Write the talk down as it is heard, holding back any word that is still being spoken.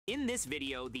In this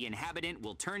video, the inhabitant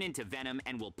will turn into Venom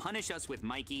and will punish us with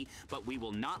Mikey, but we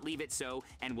will not leave it so,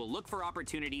 and we'll look for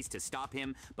opportunities to stop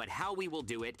him, but how we will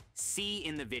do it, see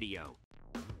in the video.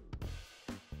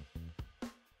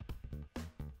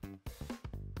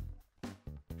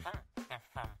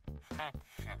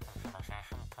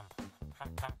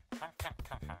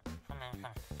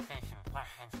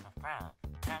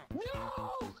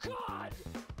 No, God!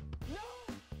 No!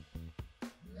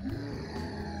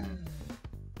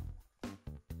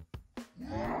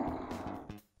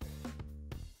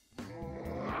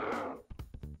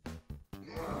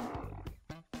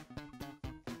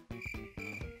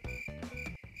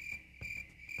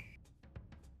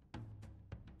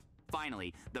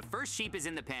 Finally, the first sheep is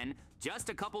in the pen, just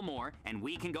a couple more, and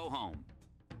we can go home.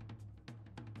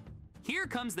 Here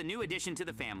comes the new addition to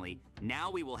the family.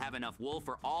 Now we will have enough wool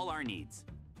for all our needs.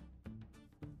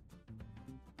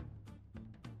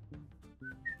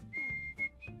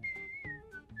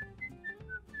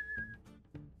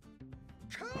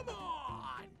 Come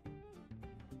on!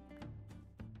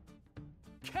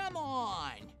 Come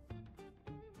on!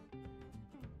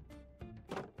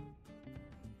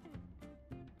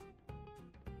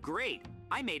 Great!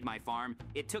 I made my farm.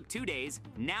 It took 2 days.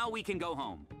 Now we can go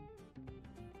home.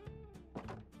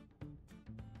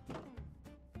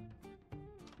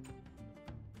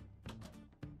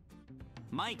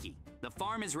 Mikey, the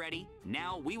farm is ready.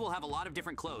 Now we will have a lot of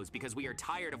different clothes because we are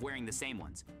tired of wearing the same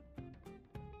ones.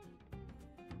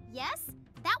 Yes?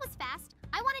 That was fast.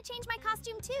 I want to change my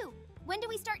costume too. When do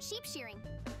we start sheep shearing?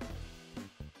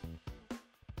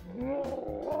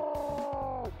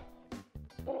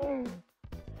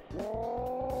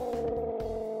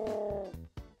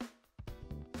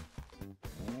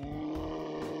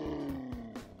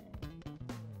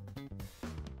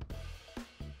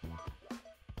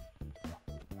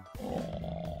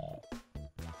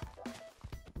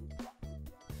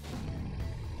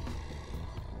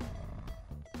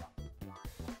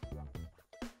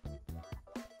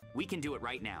 We can do it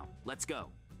right now. Let's go.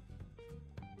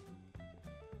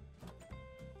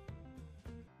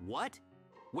 What?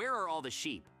 Where are all the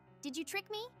sheep? Did you trick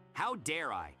me? How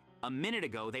dare I? A minute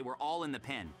ago, they were all in the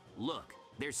pen. Look,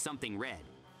 there's something red.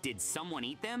 Did someone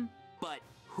eat them? But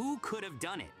who could have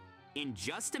done it? In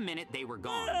just a minute, they were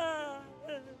gone.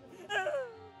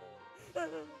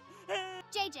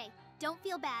 JJ, don't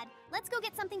feel bad. Let's go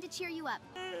get something to cheer you up.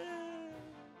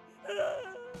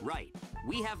 Right.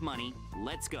 We have money.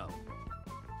 Let's go.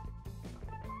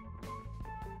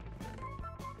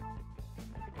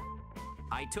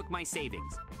 I took my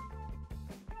savings.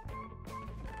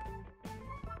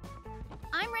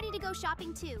 I'm ready to go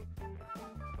shopping too.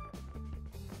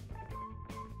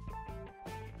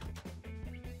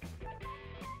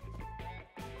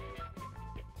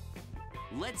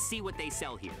 Let's see what they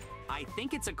sell here. I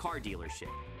think it's a car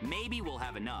dealership. Maybe we'll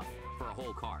have enough for a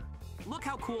whole car. Look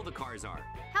how cool the cars are.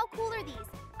 How cool are these?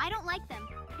 I don't like them.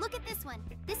 Look at this one.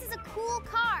 This is a cool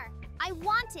car. I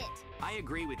want it. I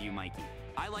agree with you, Mikey.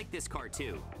 I like this car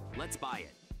too. Let's buy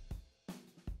it.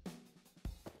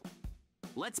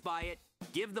 Let's buy it,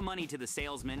 give the money to the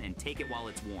salesman, and take it while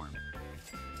it's warm.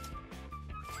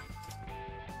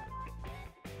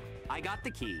 I got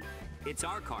the key. It's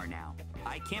our car now.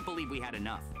 I can't believe we had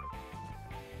enough.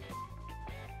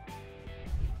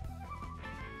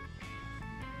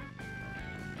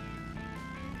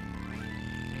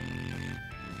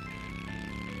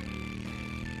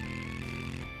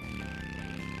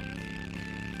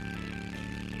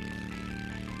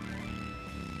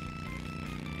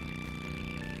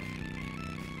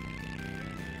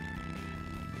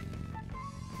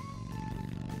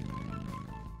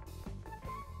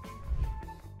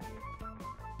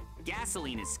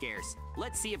 Gasoline is scarce.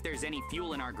 Let's see if there's any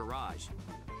fuel in our garage.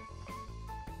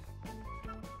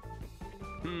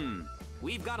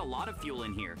 We've got a lot of fuel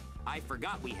in here. I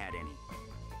forgot we had any.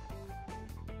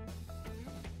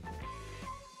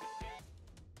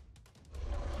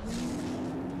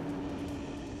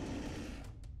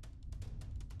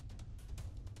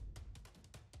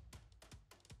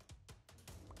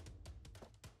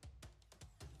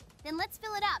 Then let's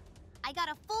fill it up. I got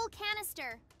a full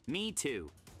canister. Me too.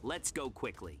 Let's go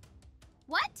quickly.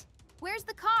 What? Where's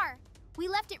the car? We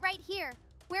left it right here.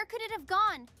 Where could it have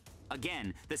gone?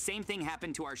 Again, the same thing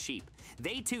happened to our sheep.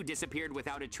 They too disappeared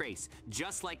without a trace,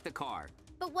 just like the car.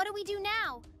 But what do we do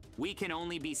now? We can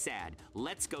only be sad.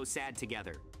 Let's go sad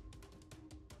together.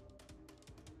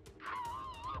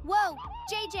 Whoa,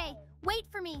 JJ, wait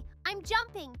for me. I'm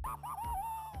jumping.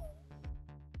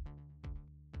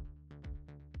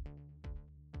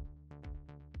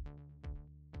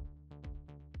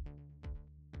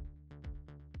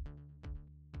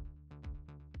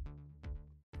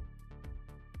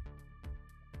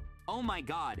 Oh my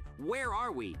god, where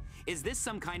are we? Is this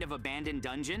some kind of abandoned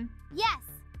dungeon? Yes,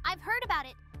 I've heard about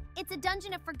it. It's a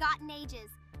dungeon of forgotten ages.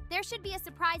 There should be a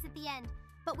surprise at the end,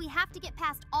 but we have to get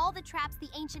past all the traps the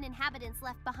ancient inhabitants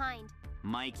left behind.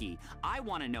 Mikey, I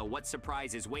want to know what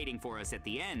surprise is waiting for us at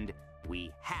the end. We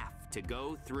have to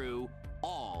go through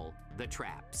all the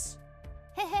traps.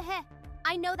 Hehehe,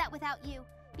 I know that without you,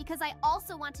 because I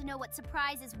also want to know what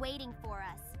surprise is waiting for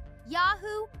us.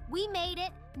 Yahoo, we made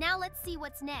it. Now let's see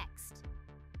what's next.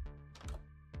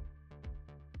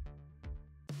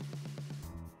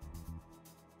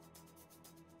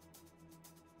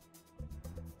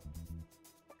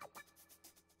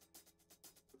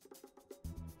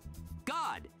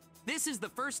 God, this is the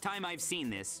first time I've seen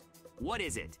this. What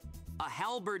is it? A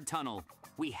halberd tunnel.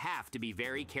 We have to be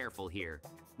very careful here.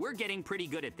 We're getting pretty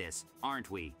good at this,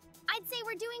 aren't we? I'd say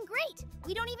we're doing great.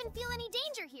 We don't even feel any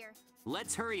danger here.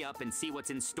 Let's hurry up and see what's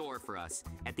in store for us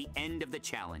at the end of the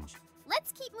challenge.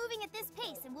 Let's keep moving at this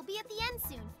pace and we'll be at the end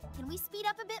soon. Can we speed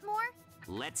up a bit more?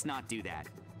 Let's not do that.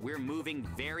 We're moving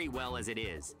very well as it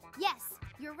is. Yes,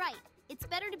 you're right. It's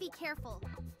better to be careful.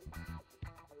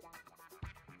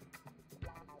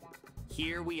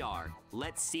 Here we are.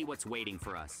 Let's see what's waiting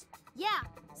for us. Yeah,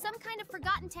 some kind of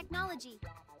forgotten technology.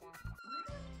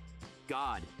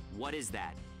 God, what is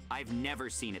that? I've never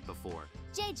seen it before.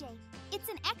 JJ, it's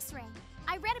an X-ray.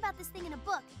 I read about this thing in a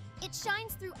book. It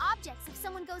shines through objects if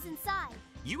someone goes inside.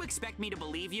 You expect me to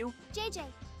believe you? JJ,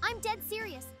 I'm dead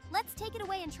serious. Let's take it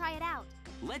away and try it out.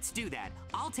 Let's do that.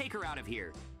 I'll take her out of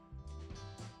here.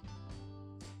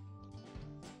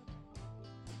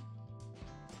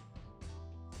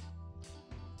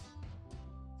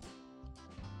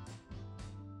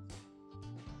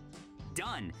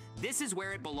 Done. This is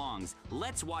where it belongs.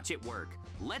 Let's watch it work.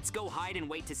 Let's go hide and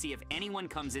wait to see if anyone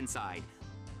comes inside.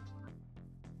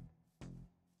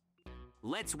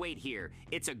 Let's wait here.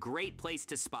 It's a great place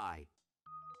to spy.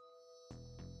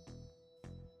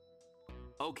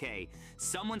 Okay,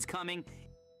 someone's coming.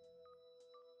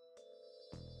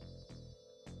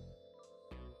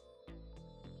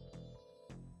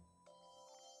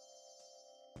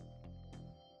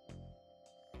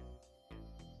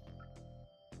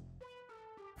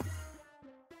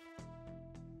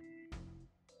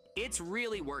 It's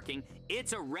really working.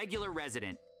 It's a regular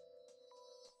resident.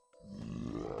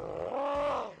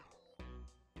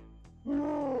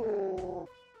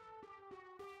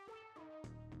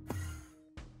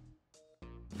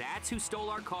 That's who stole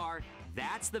our car.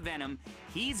 That's the Venom.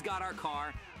 He's got our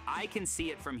car. I can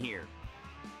see it from here.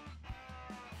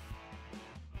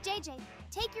 JJ,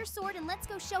 take your sword and let's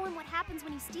go show him what happens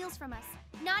when he steals from us.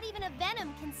 Not even a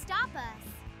Venom can stop us.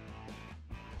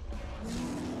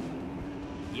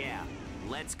 Yeah,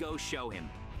 let's go show him.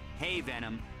 Hey,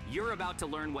 Venom, you're about to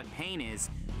learn what pain is.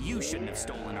 You shouldn't have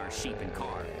stolen our sheep and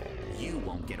car. You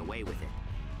won't get away with it.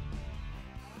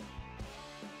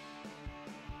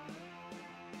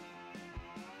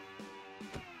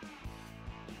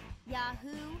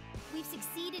 Yahoo! We've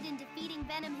succeeded in defeating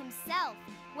Venom himself.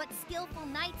 What skillful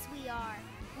knights we are.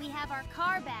 We have our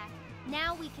car back.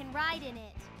 Now we can ride in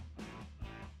it.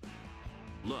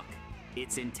 Look,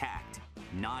 it's intact.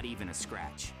 Not even a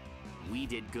scratch. We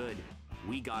did good.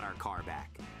 We got our car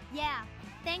back. Yeah,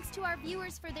 thanks to our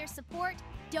viewers for their support.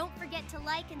 Don't forget to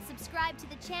like and subscribe to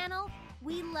the channel.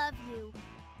 We love you.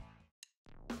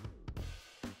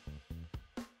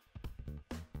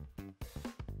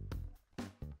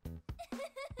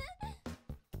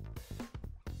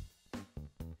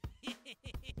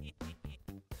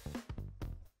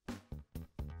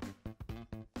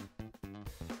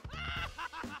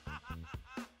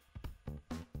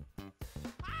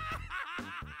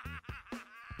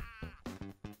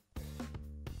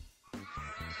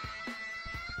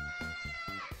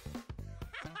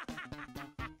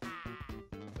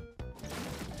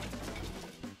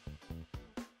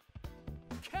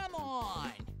 Come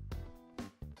on!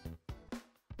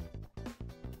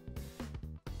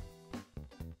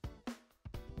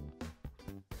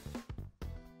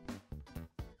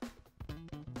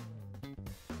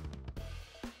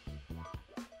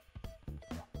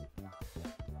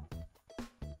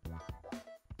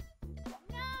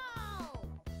 No!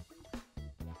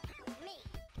 Me.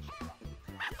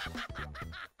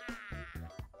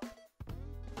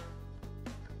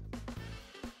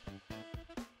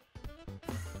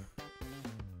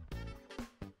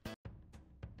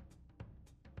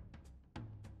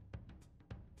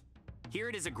 Here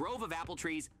it is, a grove of apple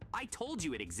trees. I told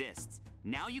you it exists.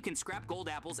 Now you can scrap gold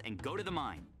apples and go to the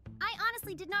mine. I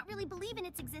honestly did not really believe in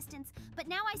its existence, but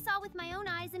now I saw with my own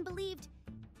eyes and believed.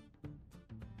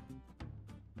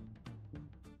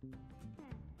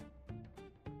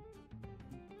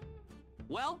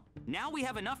 Well, now we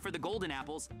have enough for the golden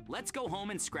apples. Let's go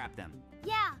home and scrap them.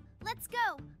 Yeah, let's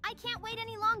go. I can't wait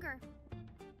any longer.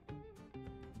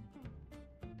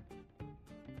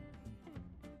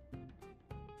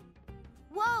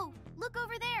 Whoa, look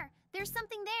over there. There's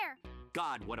something there.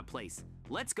 God, what a place.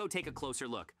 Let's go take a closer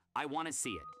look. I want to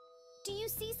see it. Do you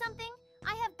see something?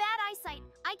 I have bad eyesight.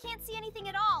 I can't see anything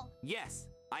at all. Yes,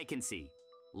 I can see.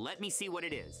 Let me see what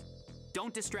it is.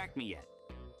 Don't distract me yet.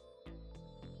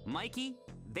 Mikey,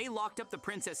 they locked up the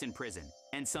princess in prison,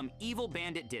 and some evil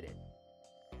bandit did it.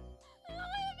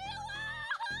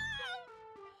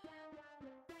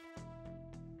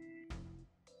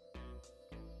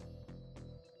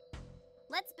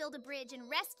 Let's build a bridge and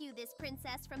rescue this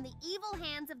princess from the evil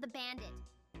hands of the bandit.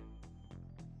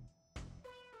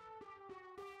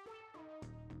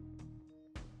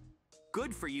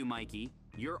 Good for you, Mikey.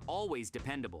 You're always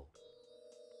dependable.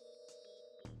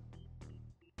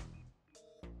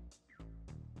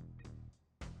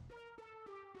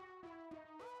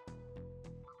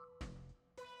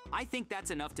 I think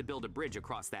that's enough to build a bridge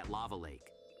across that lava lake.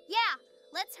 Yeah,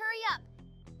 let's hurry up.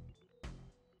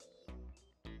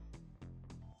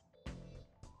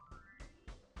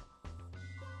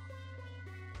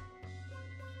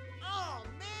 Oh,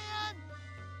 man!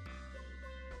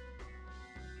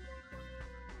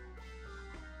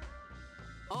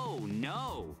 Oh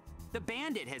no! The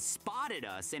bandit has spotted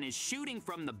us and is shooting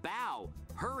from the bow.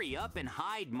 Hurry up and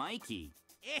hide Mikey.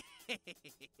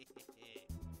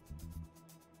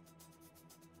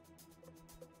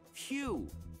 Phew,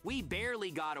 we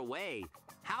barely got away.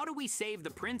 How do we save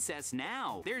the princess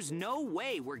now? There's no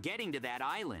way we're getting to that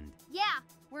island. Yeah,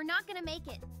 we're not gonna make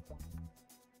it.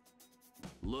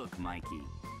 Look, Mikey,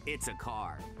 it's a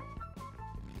car.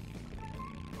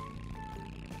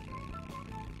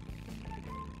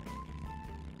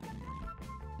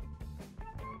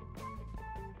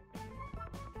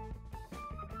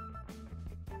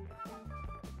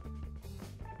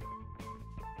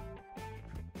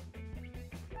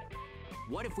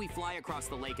 What if we fly across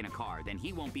the lake in a car? Then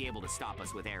he won't be able to stop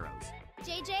us with arrows.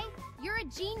 JJ, you're a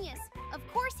genius. Of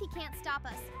course he can't stop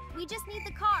us. We just need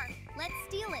the car. Let's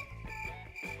steal it.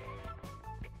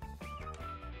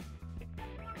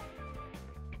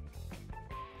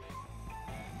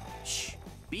 Shh,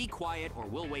 be quiet or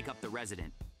we'll wake up the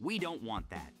resident. We don't want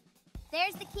that.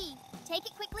 There's the key. Take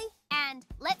it quickly, and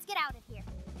let's get out of here.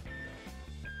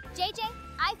 JJ,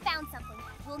 I found something.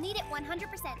 We'll need it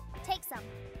 100%. Take some.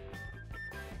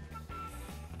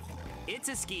 It's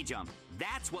a ski jump.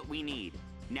 That's what we need.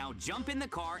 Now jump in the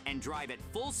car and drive at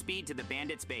full speed to the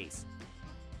bandit's base.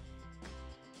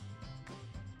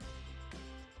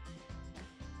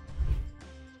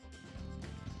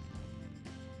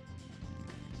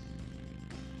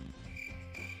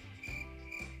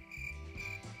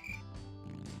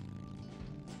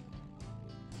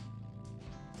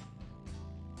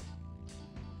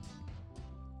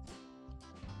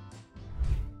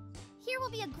 Here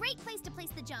will be a great place to place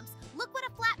the jumps. Look what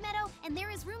a flat meadow, and there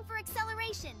is room for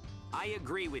acceleration. I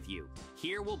agree with you.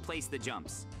 Here we'll place the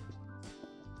jumps.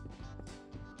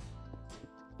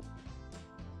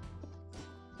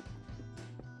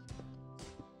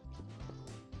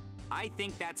 I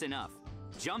think that's enough.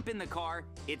 Jump in the car.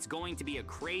 It's going to be a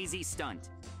crazy stunt.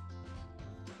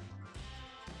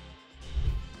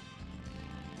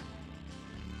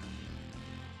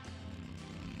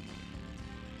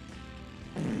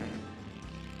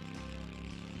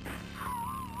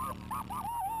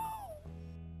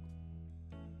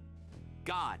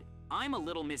 God, I'm a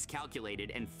little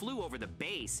miscalculated and flew over the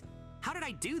base. How did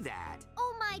I do that?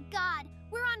 Oh my God,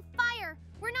 we're on fire.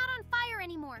 We're not on fire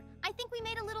anymore. I think we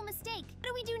made a little mistake. What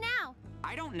do we do now?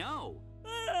 I don't know.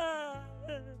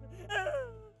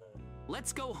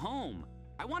 Let's go home.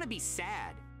 I want to be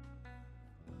sad.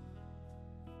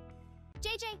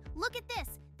 JJ, look at this.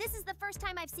 This is the first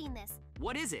time I've seen this.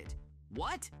 What is it?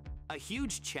 What? A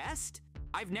huge chest?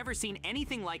 I've never seen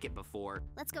anything like it before.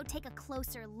 Let's go take a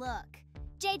closer look.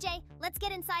 JJ, let's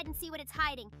get inside and see what it's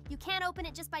hiding. You can't open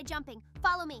it just by jumping.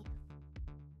 Follow me.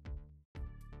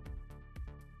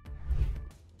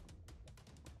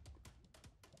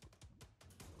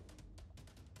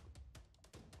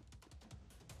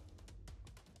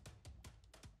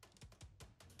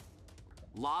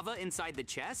 Lava inside the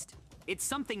chest? It's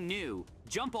something new.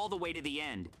 Jump all the way to the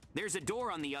end. There's a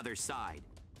door on the other side.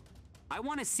 I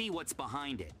want to see what's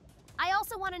behind it. I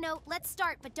also want to know, let's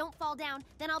start, but don't fall down.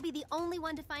 Then I'll be the only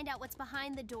one to find out what's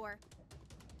behind the door.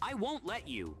 I won't let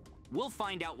you. We'll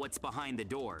find out what's behind the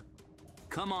door.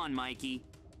 Come on, Mikey.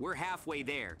 We're halfway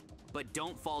there, but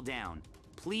don't fall down.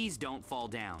 Please don't fall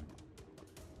down.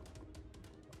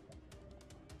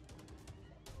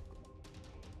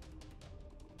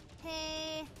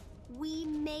 We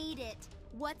made it.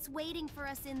 What's waiting for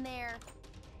us in there?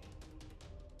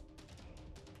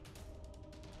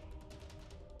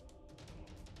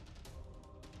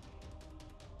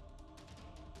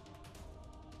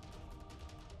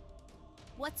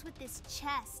 What's with this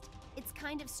chest? It's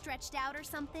kind of stretched out or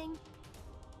something?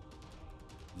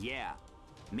 Yeah.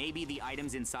 Maybe the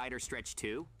items inside are stretched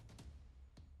too?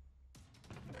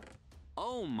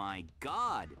 Oh my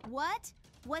god! What?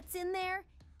 What's in there?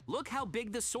 Look how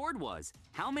big the sword was!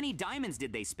 How many diamonds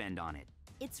did they spend on it?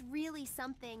 It's really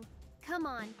something. Come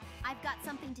on, I've got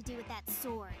something to do with that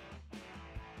sword.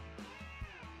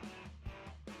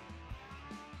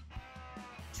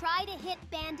 Try to hit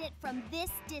Bandit from this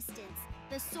distance.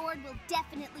 The sword will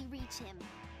definitely reach him.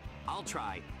 I'll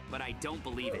try, but I don't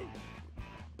believe it.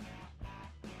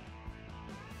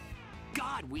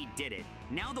 God, we did it!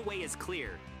 Now the way is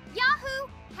clear. Yahoo!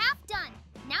 Half done.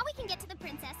 Now we can get to the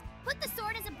princess. Put the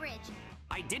sword as a bridge.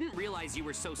 I didn't realize you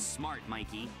were so smart,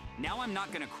 Mikey. Now I'm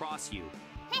not gonna cross you.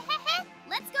 Heh.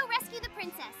 Let's go rescue the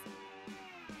princess.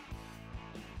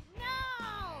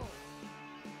 No!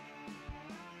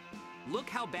 Look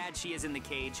how bad she is in the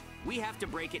cage. We have to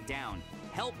break it down.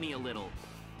 Help me a little.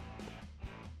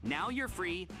 Now you're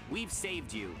free. We've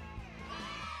saved you.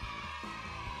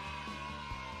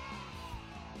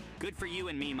 Good for you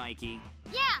and me, Mikey.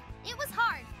 Yeah, it was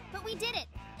hard, but we did it.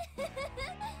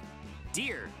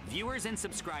 Dear viewers and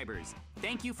subscribers,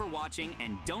 thank you for watching,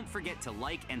 and don't forget to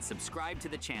like and subscribe to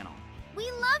the channel. We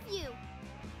love you.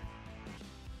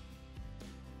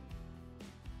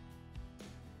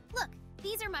 Look,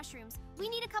 these are mushrooms. We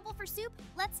need a couple for soup.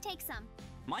 Let's take some.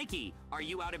 Mikey, are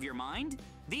you out of your mind?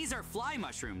 These are fly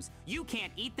mushrooms. You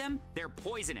can't eat them. They're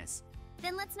poisonous.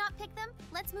 Then let's not pick them.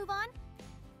 Let's move on.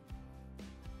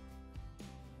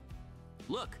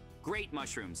 Look, great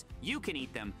mushrooms. You can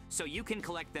eat them, so you can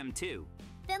collect them too.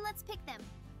 Then let's pick them.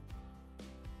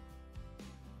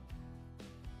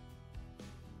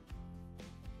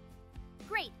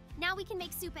 Great, now we can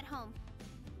make soup at home.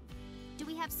 Do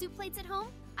we have soup plates at home?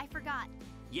 I forgot.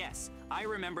 Yes, I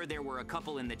remember there were a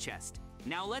couple in the chest.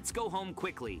 Now let's go home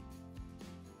quickly.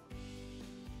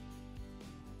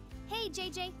 Hey,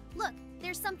 JJ, look,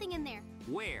 there's something in there.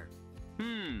 Where?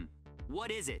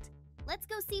 What is it? Let's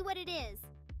go see what it is.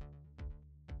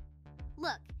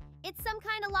 Look, it's some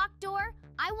kind of locked door.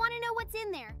 I want to know what's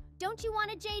in there. Don't you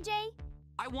want it, JJ?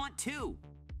 I want to.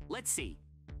 Let's see.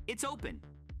 It's open.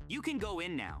 You can go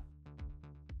in now.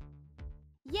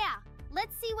 Yeah,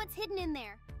 let's see what's hidden in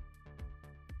there.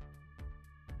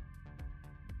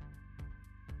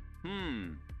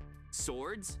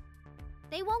 Swords?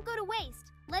 They won't go to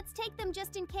waste. Let's take them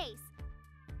just in case.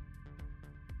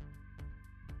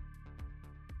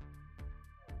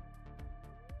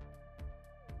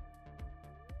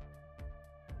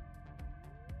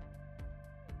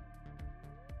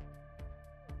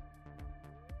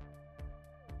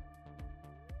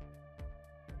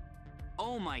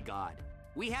 Oh my god.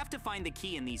 We have to find the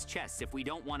key in these chests if we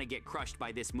don't want to get crushed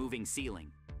by this moving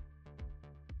ceiling.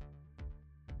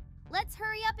 Let's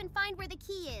hurry up and find where the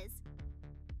key is.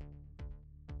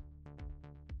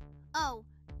 Oh,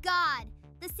 God,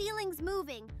 the ceiling's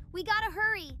moving. We gotta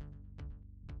hurry.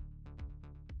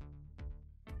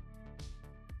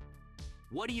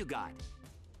 What do you got?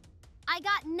 I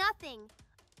got nothing.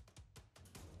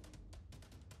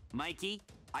 Mikey,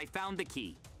 I found the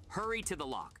key. Hurry to the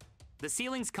lock. The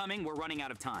ceiling's coming, we're running out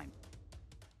of time.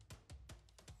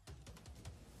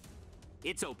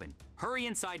 It's open. Hurry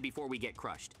inside before we get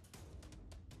crushed.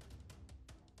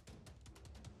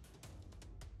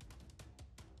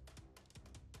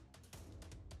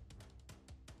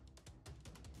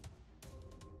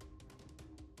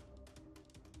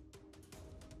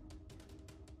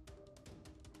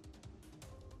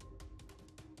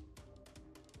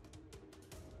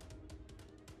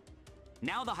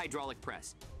 Now the hydraulic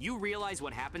press. You realize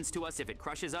what happens to us if it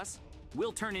crushes us?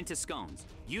 We'll turn into scones.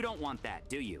 You don't want that,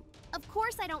 do you? Of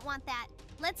course I don't want that.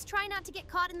 Let's try not to get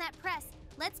caught in that press.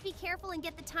 Let's be careful and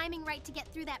get the timing right to get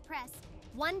through that press.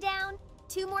 1 down,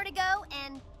 2 more to go,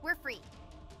 and we're free.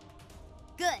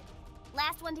 Good.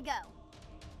 Last one to go.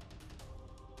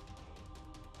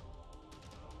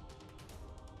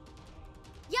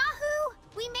 Yahoo!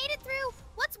 We made it through!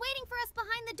 What's waiting for us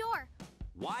behind the door?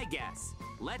 Why guess?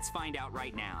 Let's find out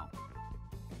right now.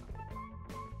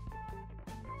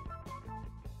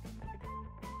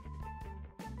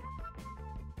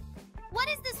 What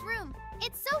is this room?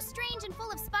 It's so strange and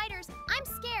full of spiders. I'm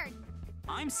scared.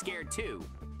 I'm scared too.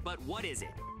 But what is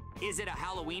it? Is it a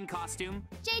Halloween costume?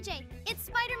 JJ, it's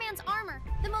Spider-Man's armor,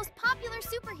 the most popular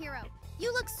superhero.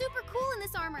 You look super cool in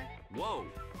this armor. Whoa,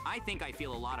 I think I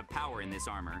feel a lot of power in this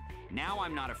armor. Now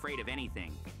I'm not afraid of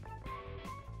anything.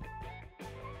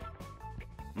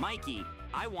 Mikey,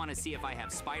 I want to see if I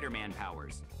have Spider-Man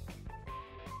powers.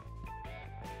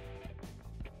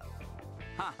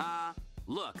 Haha,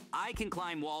 look, I can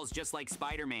climb walls just like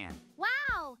Spider-Man.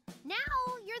 Wow, now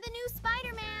you're the new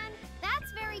Spider-Man.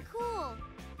 That's very cool.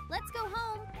 Let's go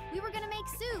home. We were gonna make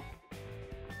soup.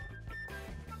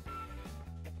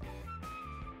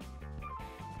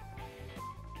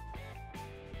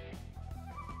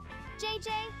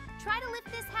 JJ, try to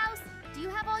lift this house. Do you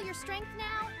have all your strength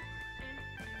now?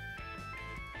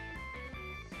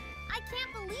 I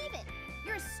can't believe it.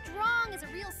 You're as strong as a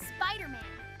real Spider-Man.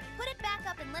 Put it back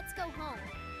up and let's go home.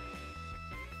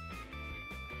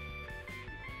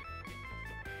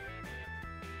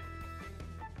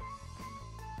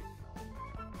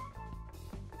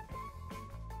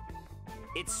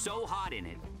 It's so hot in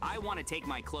it, I want to take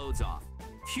my clothes off.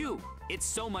 Phew, it's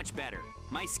so much better.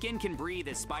 My skin can breathe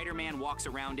as Spider-Man walks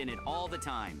around in it all the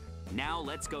time. Now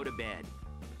let's go to bed.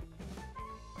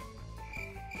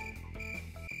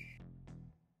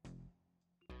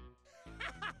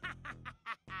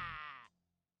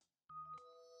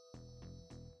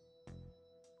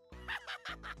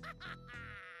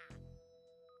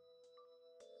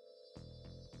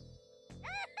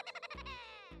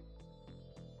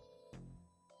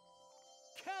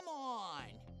 Come on!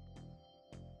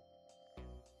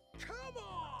 Come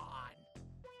on!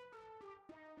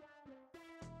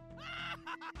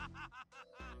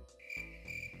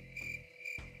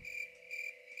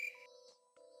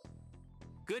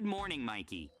 Good morning,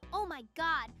 Mikey. Oh my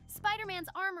God, Spider-Man's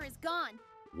armor is gone.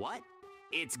 What?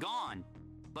 It's gone.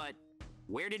 But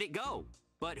where did it go?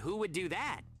 But who would do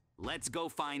that? Let's go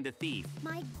find the thief.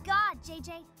 My God,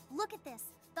 JJ, look at this.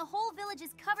 The whole village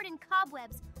is covered in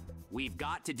cobwebs. We've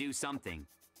got to do something.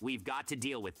 We've got to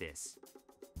deal with this.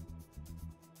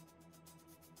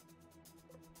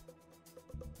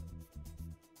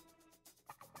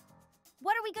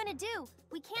 What are we gonna do?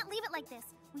 We can't leave it like this.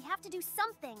 We have to do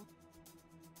something.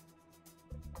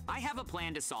 I have a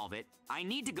plan to solve it. I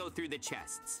need to go through the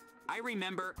chests. I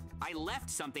remember I left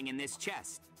something in this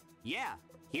chest. Yeah,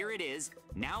 here it is.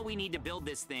 Now we need to build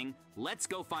this thing. Let's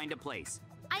go find a place.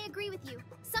 I agree with you.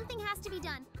 Something has to be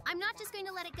done. I'm not just going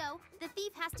to let it go. The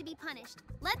thief has to be punished.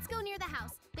 Let's go near the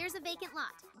house. There's a vacant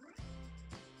lot.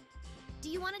 Do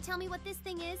you want to tell me what this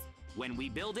thing is? When we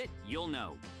build it, you'll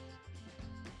know.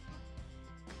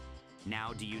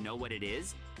 Now, do you know what it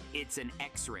is? It's an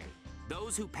X-ray.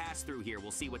 Those who pass through here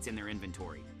will see what's in their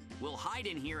inventory. We'll hide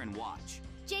in here and watch.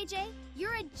 JJ,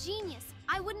 you're a genius.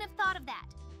 I wouldn't have thought of that.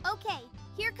 Okay,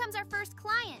 here comes our first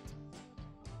client.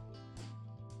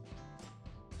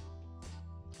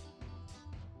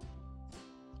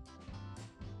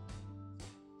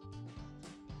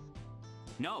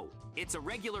 No, it's a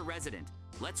regular resident.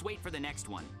 Let's wait for the next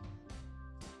one.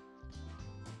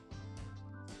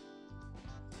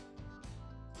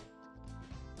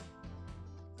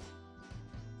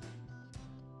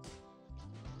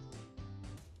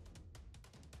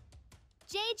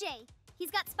 JJ, he's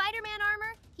got Spider-Man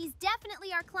armor. He's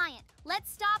definitely our client.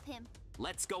 Let's stop him.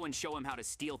 Let's go and show him how to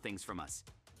steal things from us.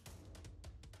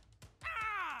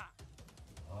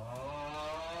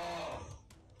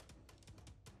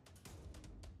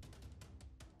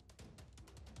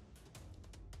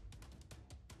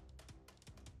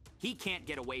 He can't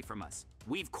get away from us.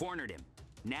 We've cornered him.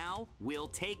 Now we'll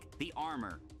take the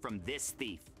armor from this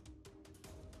thief.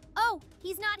 Oh,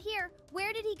 he's not here.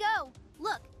 Where did he go?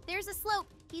 Look, there's a slope.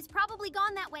 He's probably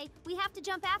gone that way. We have to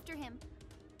jump after him.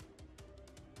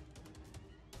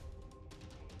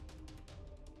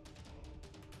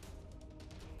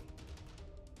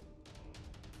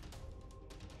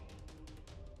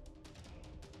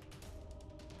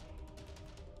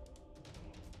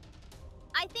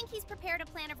 I think he's prepared a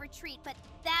plan of retreat, but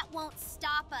that won't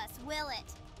stop us, will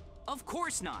it? Of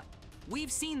course not.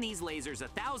 We've seen these lasers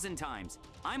 1,000 times.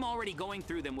 I'm already going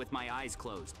through them with my eyes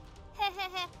closed.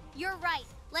 Hehehe, you're right.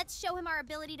 Let's show him our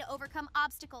ability to overcome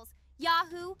obstacles.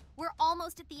 Yahoo, we're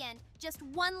almost at the end. Just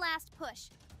one last push.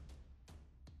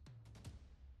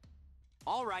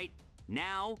 All right,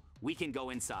 now we can go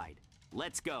inside.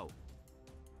 Let's go.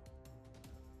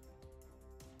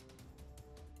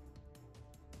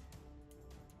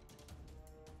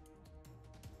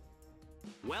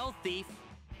 Well, thief,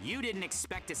 you didn't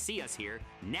expect to see us here.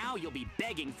 Now you'll be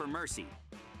begging for mercy.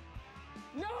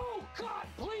 No! God,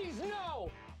 please,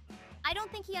 no! I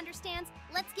don't think he understands.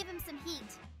 Let's give him some heat.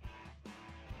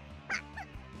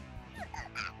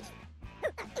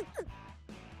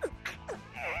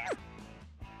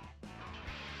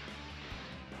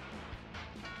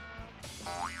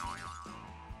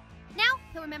 Now,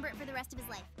 he'll remember it for the rest of his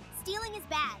life. Stealing is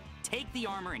bad. Take the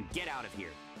armor and get out of here.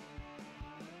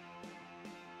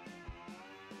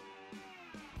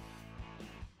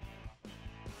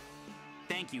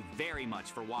 Thank you very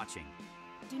much for watching.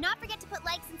 Do not forget to put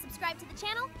likes and subscribe to the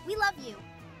channel. We love you.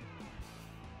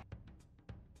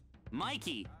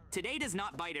 Mikey, today does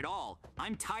not bite at all.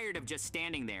 I'm tired of just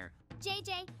standing there.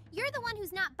 JJ, you're the one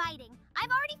who's not biting.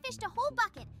 I've already fished a whole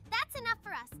bucket. That's enough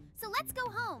for us. So let's go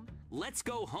home. Let's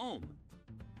go home.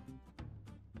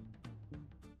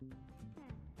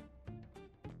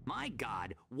 My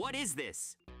God, what is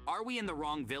this? Are we in the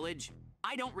wrong village?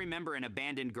 I don't remember an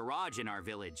abandoned garage in our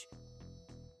village.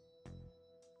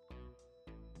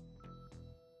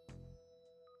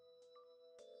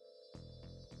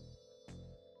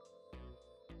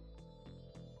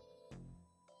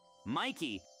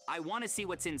 Mikey, I want to see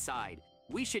what's inside.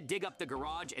 We should dig up the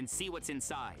garage and see what's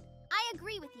inside. I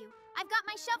agree with you. I've got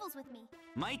my shovels with me.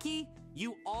 Mikey,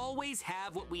 you always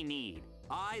have what we need.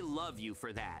 I love you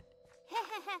for that.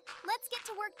 Let's get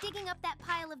to work digging up that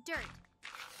pile of dirt.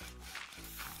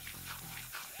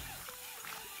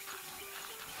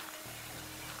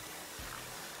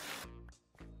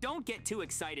 Don't get too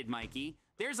excited, Mikey.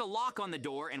 There's a lock on the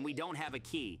door and we don't have a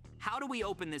key. How do we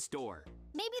open this door?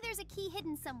 Maybe there's a key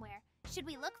hidden somewhere. Should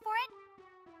we look for it?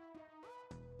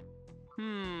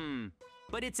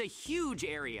 But it's a huge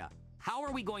area. How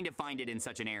are we going to find it in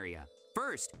such an area?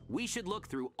 First, we should look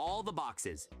through all the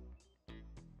boxes.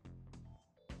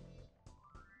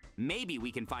 Maybe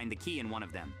we can find the key in one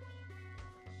of them.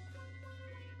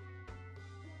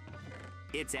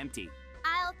 It's empty.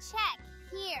 I'll check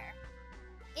here.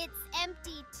 It's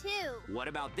empty too. What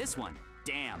about this one?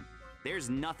 Damn, there's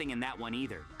nothing in that one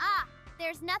either. Ah,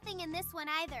 there's nothing in this one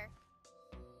either.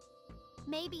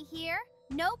 Maybe here?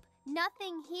 Nope,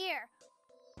 nothing here.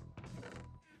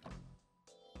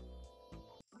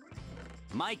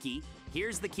 Mikey,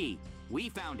 here's the key. We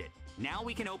found it. Now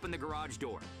we can open the garage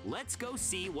door. Let's go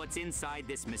see what's inside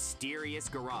this mysterious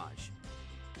garage.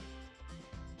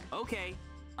 Okay,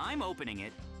 I'm opening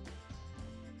it.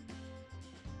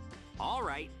 All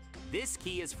right, this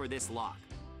key is for this lock.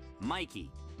 Mikey,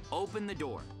 open the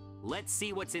door. Let's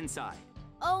see what's inside.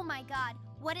 Oh my God,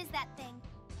 what is that thing?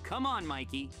 Come on,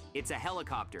 Mikey. It's a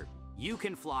helicopter. You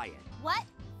can fly it. What?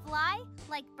 Fly?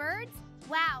 Like birds?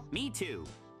 Wow. Me too.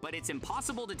 But it's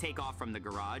impossible to take off from the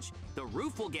garage. The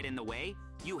roof will get in the way.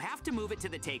 You have to move it to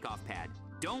the takeoff pad.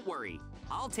 Don't worry,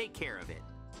 I'll take care of it.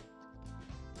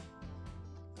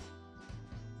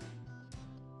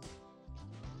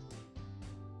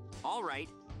 All right,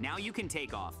 now you can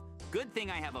take off. Good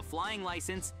thing I have a flying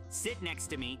license. Sit next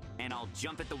to me, and I'll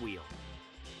jump at the wheel.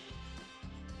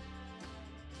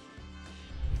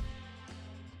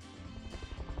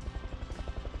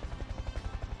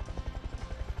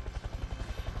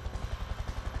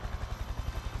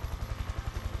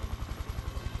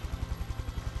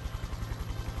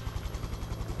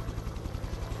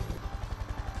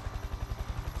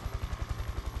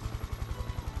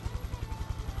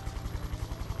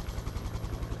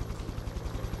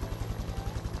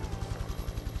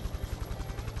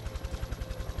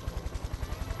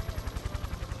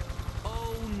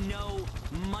 No,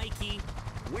 Mikey,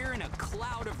 we're in a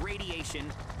cloud of radiation.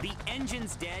 The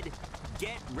engine's dead.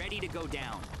 Get ready to go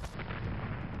down.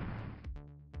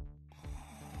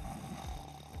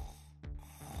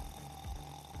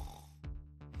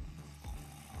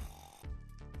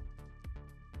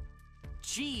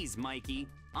 Jeez, Mikey,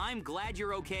 I'm glad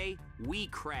you're okay. We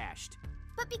crashed.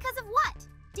 But because of what?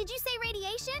 Did you say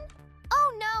radiation?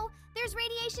 Oh no, there's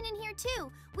radiation in here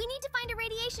too. We need to find a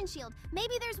radiation shield.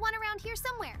 Maybe there's one around here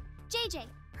somewhere. JJ,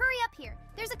 hurry up here.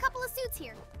 There's a couple of suits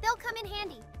here. They'll come in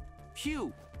handy.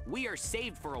 Phew, we are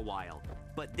saved for a while,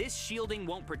 but this shielding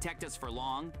won't protect us for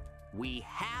long. We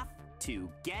have to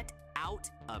get out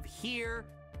of here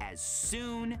as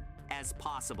soon as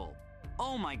possible.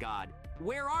 Oh my God,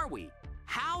 where are we?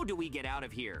 How do we get out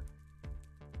of here?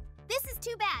 This is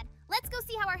too bad. Let's go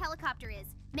see how our helicopter is.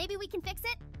 Maybe we can fix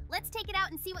it? Let's take it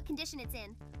out and see what condition it's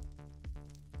in.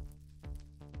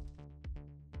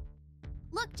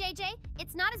 Look, JJ,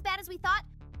 it's not as bad as we thought.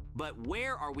 But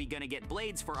where are we gonna get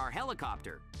blades for our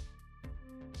helicopter?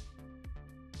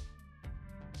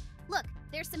 Look,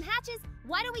 there's some hatches.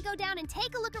 Why don't we go down and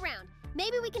take a look around?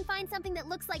 Maybe we can find something that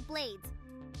looks like blades.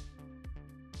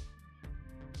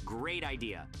 Great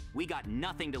idea. We got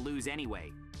nothing to lose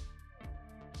anyway.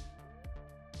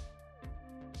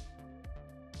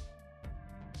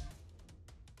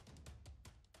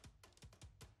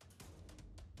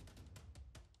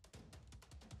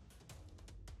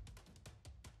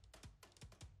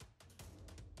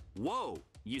 Whoa,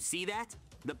 You see that?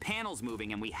 The panel's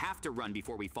moving and we have to run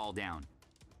before we fall down.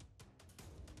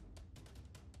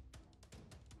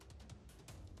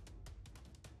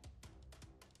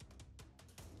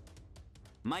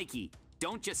 Mikey,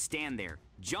 don't just stand there.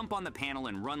 Jump on the panel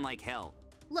and run like hell.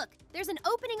 Look, there's an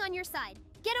opening on your side.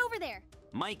 Get over there.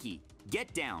 Mikey,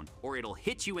 get down or it'll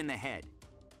hit you in the head.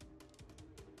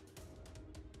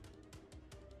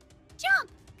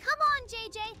 Jump! Come on,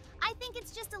 JJ. I think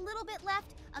it's just a little bit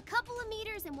left. A couple of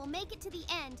meters and we'll make it to the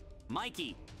end.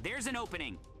 Mikey, there's an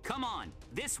opening. Come on,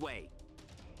 this way.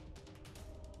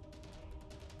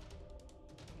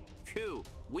 Phew,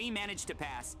 we managed to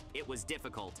pass. It was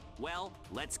difficult. Well,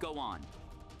 let's go on.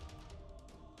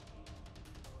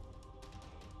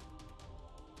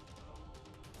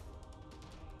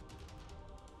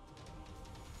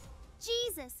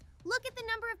 Jesus, look at the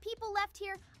number of people left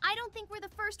here. I don't think we're the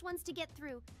first ones to get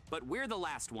through. But we're the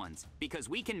last ones, because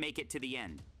we can make it to the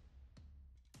end.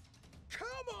 Come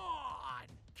on!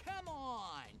 Come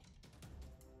on!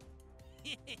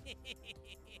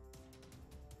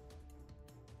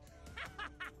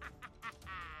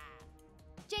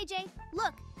 JJ,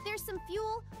 look, there's some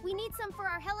fuel. We need some for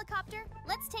our helicopter.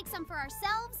 Let's take some for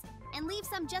ourselves and leave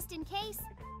some just in case.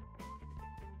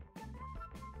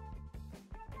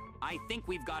 I think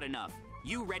we've got enough.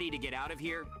 You ready to get out of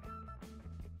here?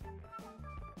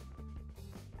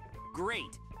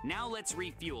 Great! Now let's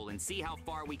refuel and see how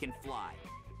far we can fly.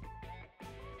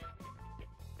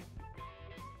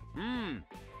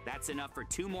 That's enough for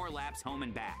 2 more laps home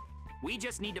and back. We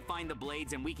just need to find the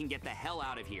blades and we can get the hell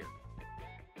out of here.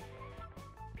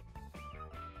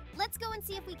 Let's go and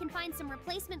see if we can find some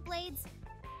replacement blades.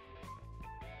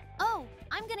 Oh,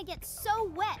 I'm gonna get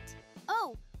so wet.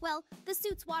 Oh, well, the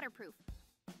suit's waterproof.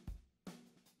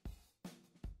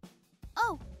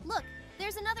 Oh, look,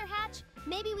 there's another hatch.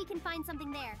 Maybe we can find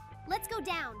something there. Let's go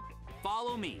down.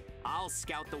 Follow me. I'll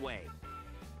scout the way.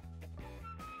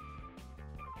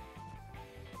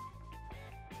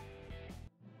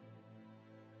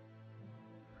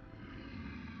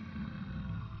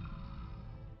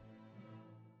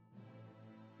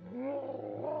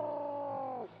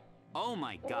 Oh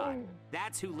my God,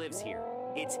 that's who lives here.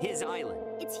 It's his island.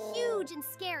 It's huge and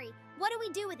scary. What do we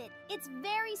do with it? It's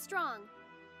very strong.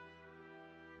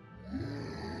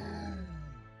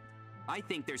 I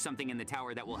think there's something in the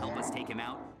tower that will help us take him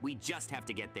out. We just have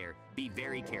to get there. Be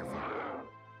very careful.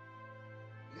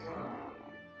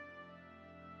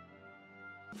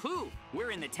 Phew,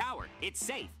 we're in the tower. It's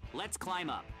safe. Let's climb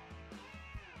up.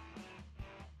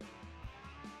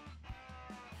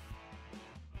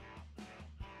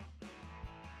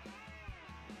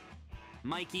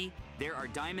 Mikey, there are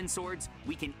diamond swords.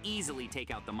 We can easily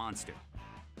take out the monster.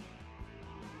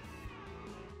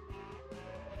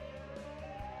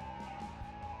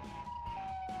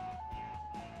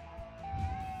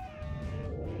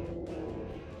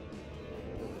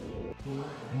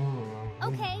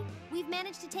 Okay, we've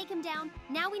managed to take him down.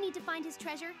 Now we need to find his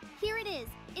treasure. Here it is.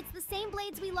 It's the same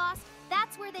blades we lost.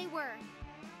 That's where they were.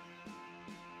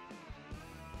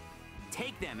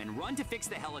 Take them and run to fix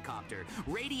the helicopter.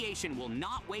 Radiation will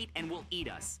not wait and will eat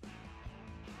us.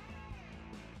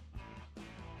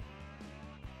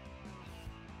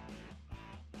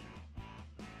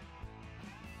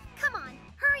 Come on,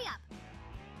 hurry up.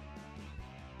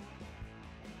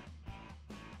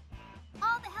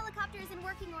 All the helicopter is in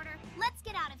working order. Let's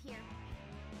get out of here.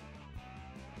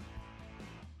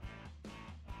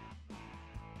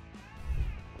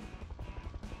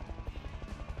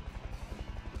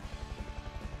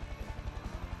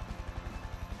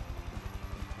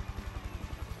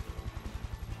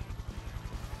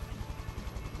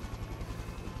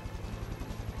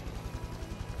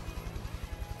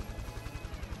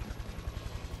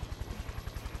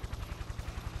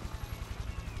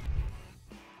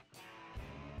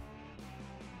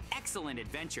 Excellent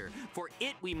adventure. For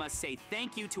it, we must say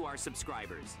thank you to our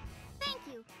subscribers. Thank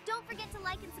you. Don't forget to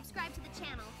like and subscribe to the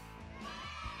channel.